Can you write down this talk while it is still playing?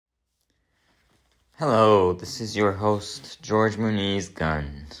Hello, this is your host, George Muniz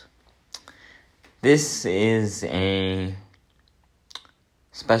Guns. This is a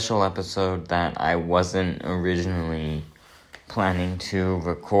special episode that I wasn't originally planning to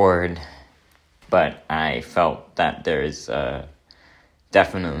record, but I felt that there's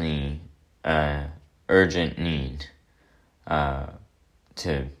definitely urgent need to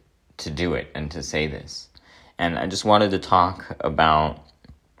do it and to say this. And I just wanted to talk about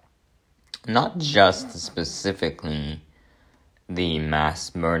not just specifically the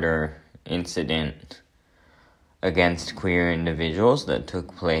mass murder incident against queer individuals that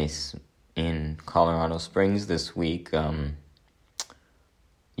took place in Colorado Springs this week.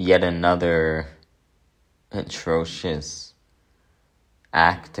 Yet another atrocious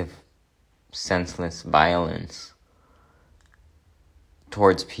act of senseless violence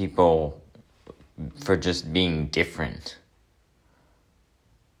towards people for just being different.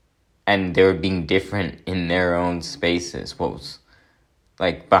 And they're being different in their own spaces,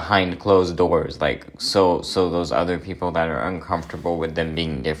 like behind closed doors, like so those other people that are uncomfortable with them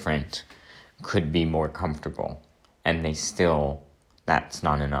being different could be more comfortable, and that's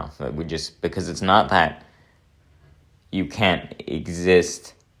not enough. Because it's not that you can't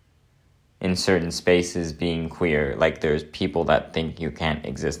exist in certain spaces being queer, like there's people that think you can't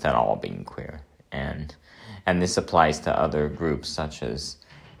exist at all being queer, and this applies to other groups such as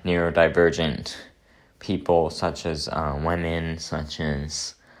neurodivergent people, such as women, such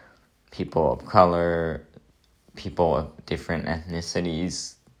as people of color, people of different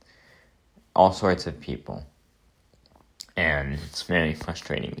ethnicities, all sorts of people. And it's very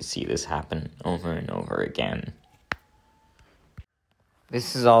frustrating to see this happen over and over again.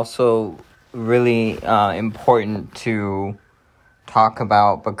 This is also really important to talk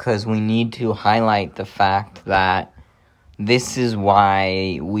about because we need to highlight the fact that this is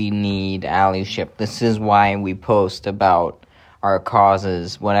why we need Allyship. This is why we post about our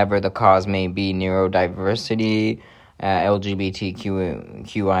causes, whatever the cause may be, neurodiversity,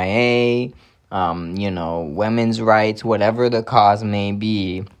 LGBTQIA, women's rights, whatever the cause may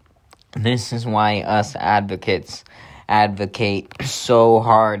be. This is why us advocates advocate so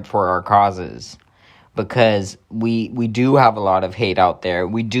hard for our causes. Because we do have a lot of hate out there.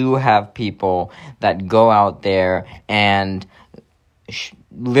 We do have people that go out there and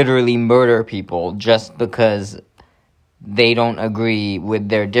literally murder people just because they don't agree with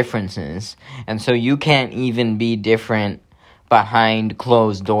their differences. And so you can't even be different behind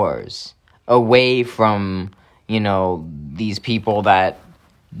closed doors, away from, these people that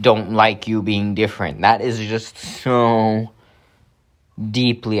don't like you being different. That is just so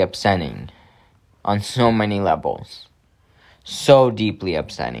deeply upsetting. On so many levels. So deeply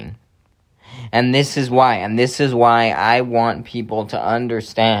upsetting. And this is why I want people to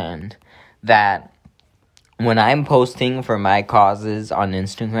understand that when I'm posting for my causes on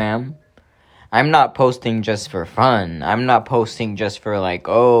Instagram, I'm not posting just for fun. I'm not posting just for like,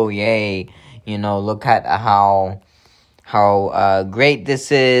 oh, yay, look at how great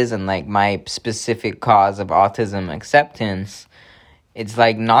this is and like my specific cause of autism acceptance. It's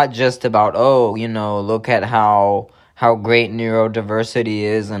like not just about, look at how great neurodiversity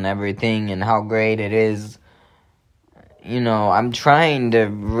is and everything and how great it is. I'm trying to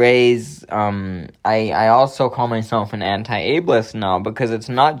raise, I also call myself an anti-ableist now because it's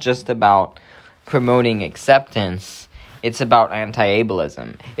not just about promoting acceptance. It's about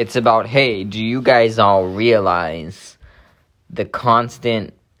anti-ableism. It's about, hey, do you guys all realize the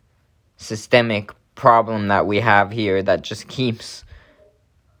constant systemic problem that we have here that just keeps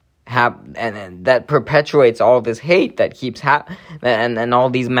and that perpetuates all this hate that keeps and all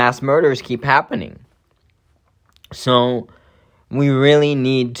these mass murders keep happening. So we really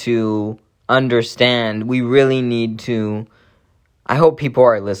need to understand. We really need to. I hope people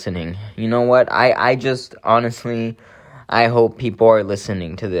are listening. You know what? I just honestly, I hope people are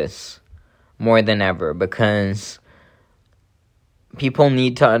listening to this more than ever because people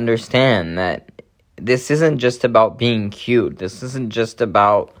need to understand that this isn't just about being cute. This isn't just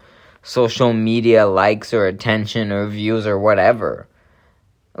about social media likes or attention or views or whatever.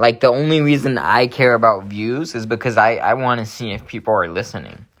 Like, the only reason I care about views is because I want to see if people are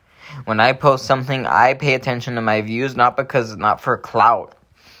listening. When I post something, I pay attention to my views, not for clout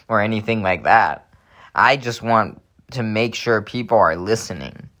or anything like that. I just want to make sure people are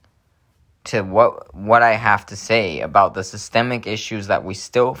listening to what I have to say about the systemic issues that we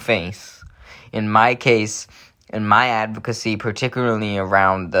still face. In my case, in my advocacy, particularly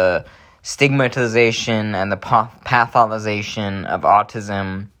around the stigmatization and the pathologization of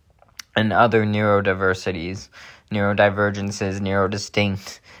autism and other neurodiversities, neurodivergences,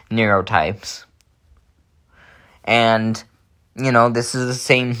 neurodistinct neurotypes. And, this is the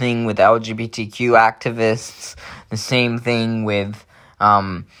same thing with LGBTQ activists, the same thing with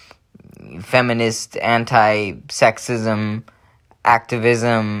feminist anti-sexism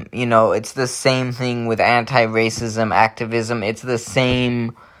activism. It's the same thing with anti-racism activism. It's the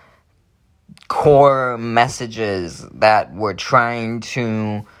same core messages that we're trying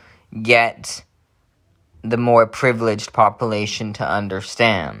to get the more privileged population to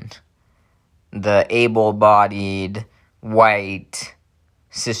understand. The able-bodied, white,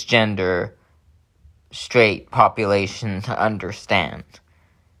 cisgender, straight population to understand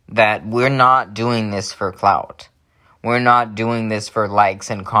that we're not doing this for clout. We're not doing this for likes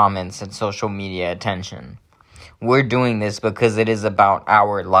and comments and social media attention. We're doing this because it is about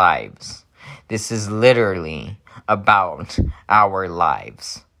our lives. This is literally about our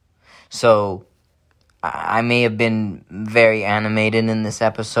lives. So, I may have been very animated in this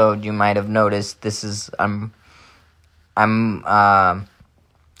episode. You might have noticed I'm a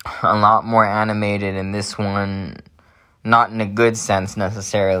lot more animated in this one. Not in a good sense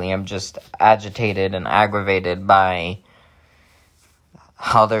necessarily. I'm just agitated and aggravated by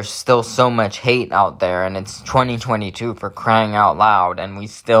how there's still so much hate out there, and it's 2022 for crying out loud, and we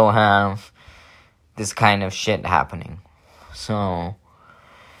still have this kind of shit happening. So,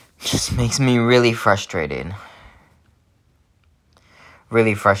 just makes me really frustrated.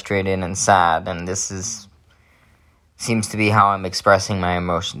 Really frustrated and sad, and this seems to be how I'm expressing my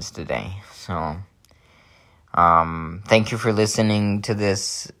emotions today. So, thank you for listening to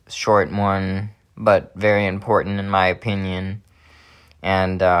this short one, but very important in my opinion.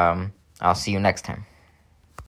 And I'll see you next time.